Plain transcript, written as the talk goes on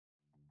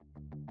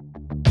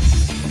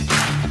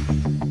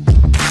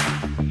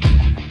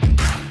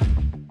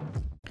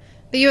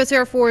The U.S.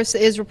 Air Force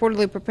is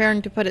reportedly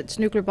preparing to put its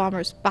nuclear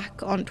bombers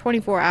back on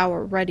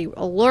 24-hour ready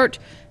alert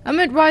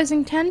amid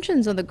rising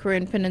tensions on the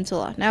Korean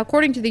peninsula. Now,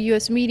 according to the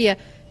U.S. media,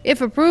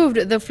 if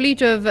approved, the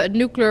fleet of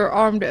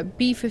nuclear-armed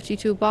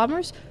B-52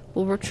 bombers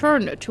will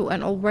return to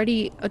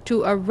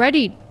a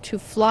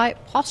ready-to-fly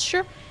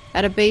posture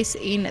at a base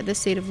in the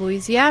state of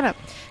Louisiana.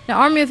 Now,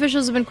 Army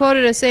officials have been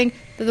quoted as saying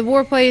that the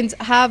warplanes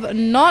have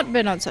not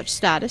been on such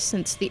status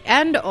since the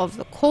end of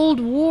the Cold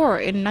War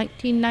in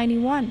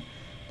 1991.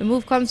 The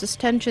move comes as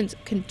tensions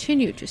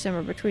continue to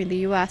simmer between the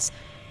U.S.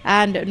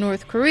 and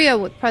North Korea,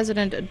 with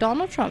President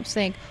Donald Trump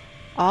saying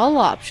all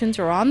options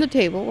are on the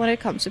table when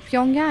it comes to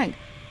Pyongyang.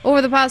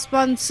 Over the past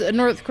months,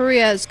 North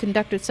Korea has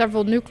conducted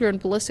several nuclear and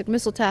ballistic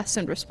missile tests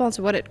in response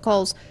to what it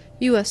calls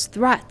U.S.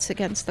 threats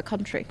against the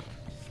country.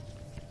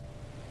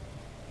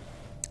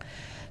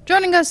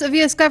 Joining us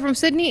via Skype from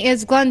Sydney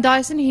is Glenn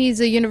Dyson.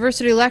 He's a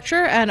university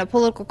lecturer and a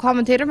political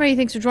commentator. Many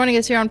thanks for joining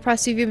us here on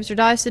Press TV, Mr.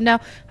 Dyson. Now,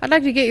 I'd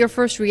like to get your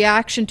first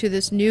reaction to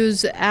this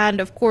news and,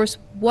 of course,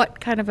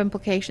 what kind of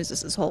implications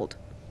does this hold?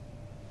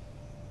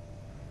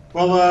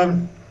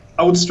 Well,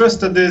 I would stress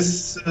that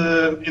this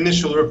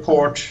initial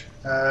report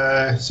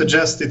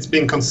suggests it's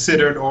being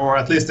considered or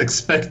at least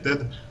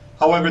expected.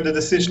 However, the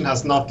decision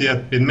has not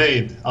yet been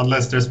made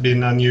unless there's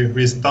been a new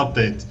recent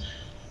update.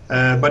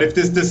 But if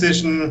this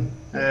decision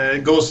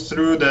goes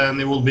through, then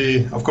it will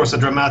be, of course, a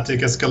dramatic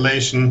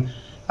escalation,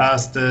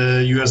 as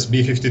the US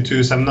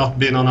B-52s have not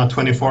been on a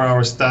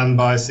 24-hour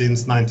standby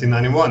since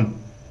 1991.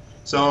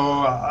 So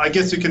I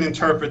guess you can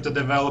interpret the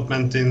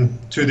development in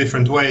two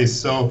different ways.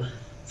 So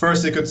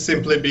first, it could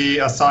simply be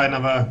a sign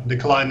of a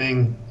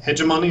declining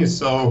hegemony.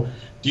 So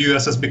the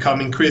US has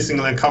become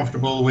increasingly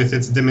uncomfortable with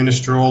its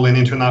diminished role in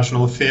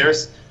international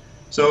affairs.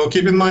 So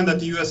keep in mind that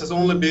the US has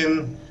only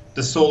been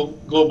the sole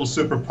global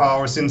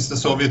superpower since the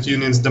Soviet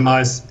Union's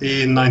demise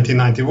in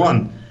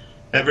 1991.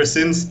 Ever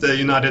since, the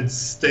United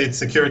States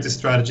security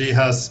strategy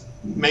has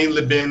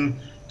mainly been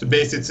to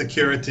base its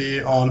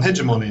security on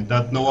hegemony,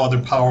 that no other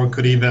power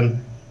could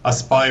even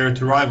aspire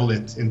to rival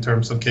it in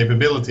terms of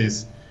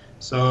capabilities.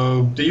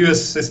 So the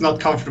US is not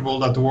comfortable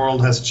that the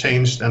world has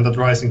changed and that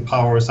rising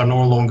powers are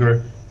no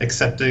longer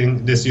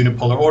accepting this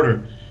unipolar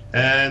order.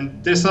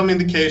 And there's some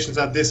indications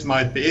that this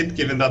might be it,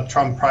 given that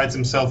Trump prides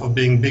himself of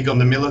being big on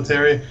the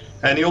military,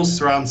 and he also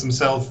surrounds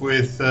himself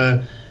with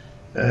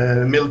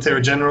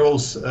military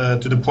generals to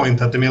the point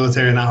that the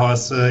military now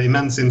has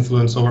immense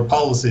influence over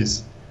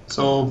policies.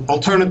 So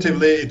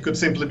alternatively, it could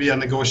simply be a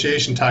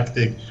negotiation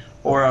tactic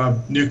or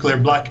a nuclear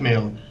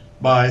blackmail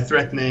by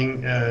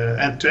threatening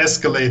and to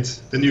escalate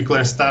the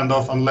nuclear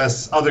standoff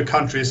unless other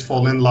countries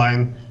fall in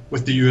line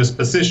with the US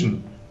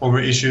position over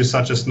issues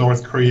such as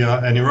North Korea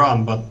and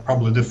Iran, but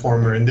probably the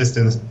former in this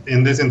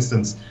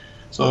instance.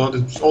 So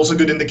there's also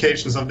good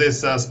indications of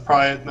this, as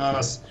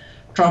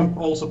Trump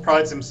also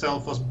prides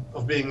himself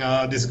of being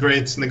this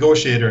great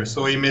negotiator.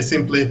 So he may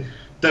simply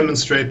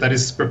demonstrate that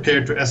he's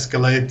prepared to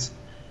escalate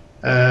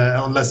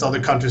unless other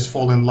countries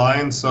fall in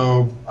line.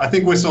 So I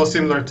think we saw a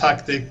similar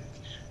tactic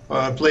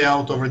play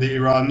out over the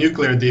Iran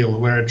nuclear deal,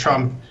 where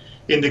Trump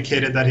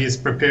indicated that he's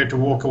prepared to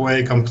walk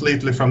away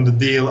completely from the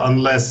deal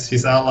unless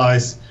his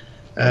allies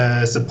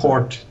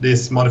support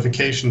these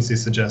modifications he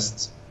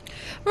suggests.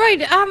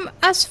 Right.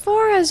 As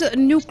far as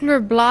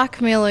nuclear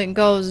blackmailing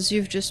goes, as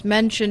you've just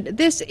mentioned,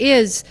 this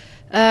is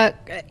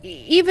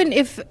even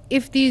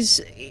if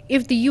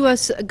the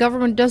U.S.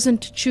 government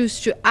doesn't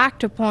choose to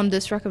act upon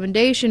this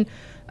recommendation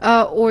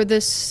or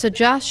this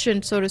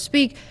suggestion, so to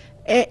speak,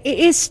 it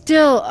is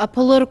still a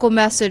political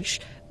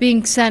message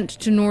being sent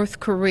to North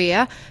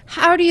Korea.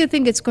 How do you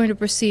think it's going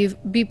to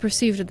be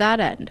perceived at that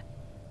end?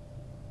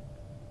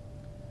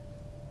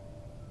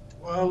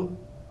 Well,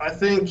 I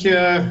think,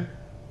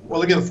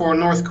 well, again, for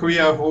North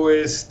Korea, who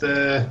is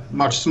the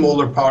much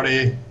smaller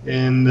party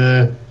in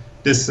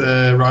this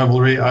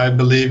rivalry, I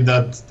believe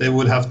that they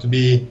would have to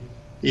be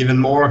even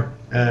more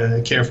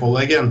careful.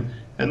 Again,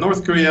 and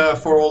North Korea,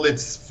 for all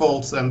its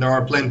faults, and there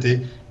are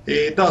plenty,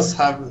 it does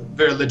have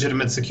very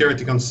legitimate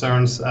security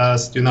concerns,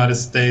 as the United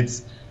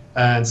States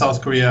and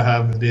South Korea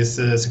have this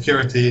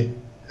security,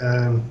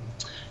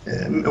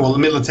 well,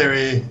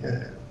 military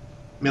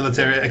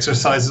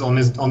exercises on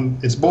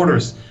its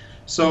borders.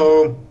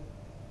 So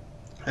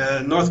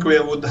North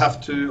Korea would have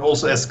to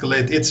also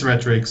escalate its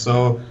rhetoric.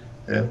 So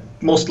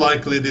most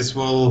likely this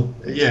will,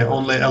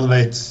 only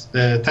elevate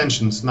the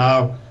tensions.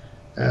 Now,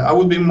 I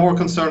would be more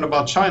concerned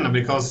about China,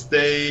 because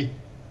the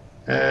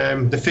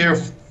fear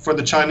for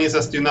the Chinese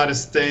as the United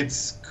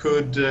States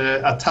could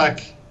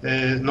attack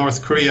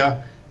North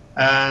Korea,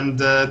 and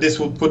this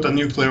would put a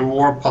nuclear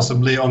war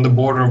possibly on the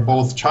border of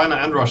both China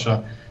and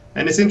Russia.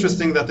 And it's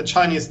interesting that the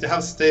Chinese, they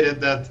have stated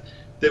that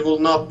they will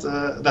not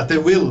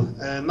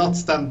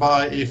stand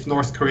by if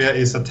North Korea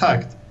is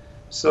attacked.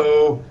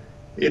 So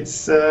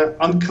it's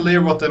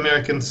unclear what the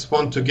Americans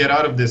want to get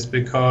out of this,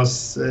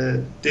 because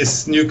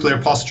this nuclear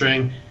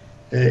posturing,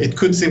 it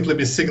could simply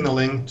be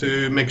signaling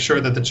to make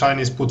sure that the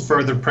Chinese put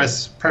further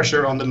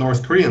pressure on the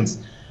North Koreans.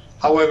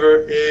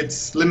 However,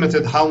 it's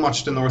limited how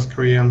much the North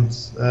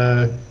Koreans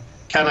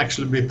can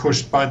actually be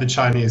pushed by the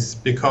Chinese,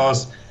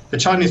 because the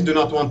Chinese do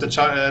not want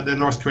the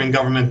North Korean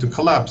government to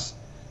collapse,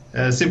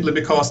 simply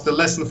because the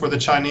lesson for the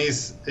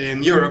Chinese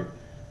in Europe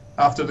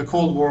after the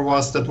Cold War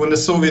was that when the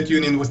Soviet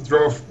Union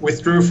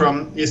withdrew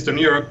from Eastern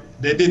Europe,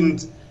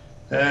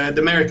 the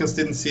Americans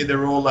didn't see their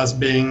role as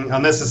being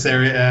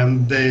unnecessary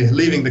and they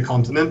leaving the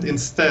continent.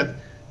 Instead,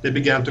 they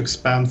began to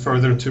expand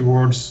further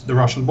towards the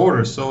Russian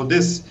border. So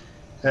this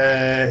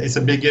is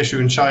a big issue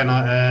in China,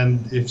 and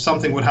if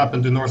something would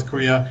happen to North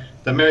Korea,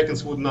 the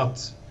Americans would not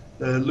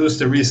lose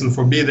the reason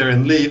for be there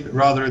and leave.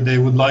 Rather, they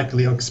would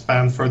likely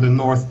expand further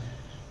north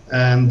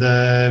and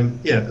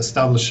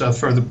establish a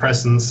further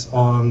presence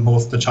on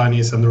both the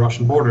Chinese and the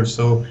Russian border.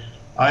 So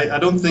I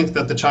don't think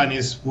that the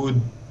Chinese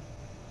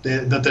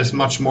that there's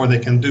much more they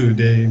can do.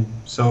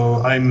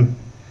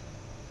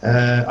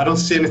 I don't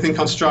see anything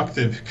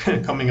constructive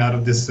coming out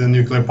of this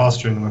nuclear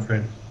posturing, I'm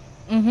afraid.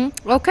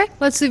 Okay,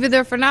 let's leave it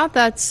there for now.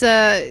 That's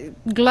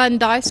Glenn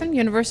Dyson,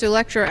 university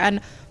lecturer and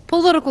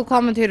political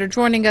commentator,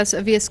 joining us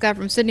via Skype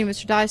from Sydney.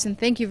 Mr. Dyson,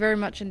 thank you very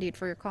much indeed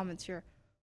for your comments here.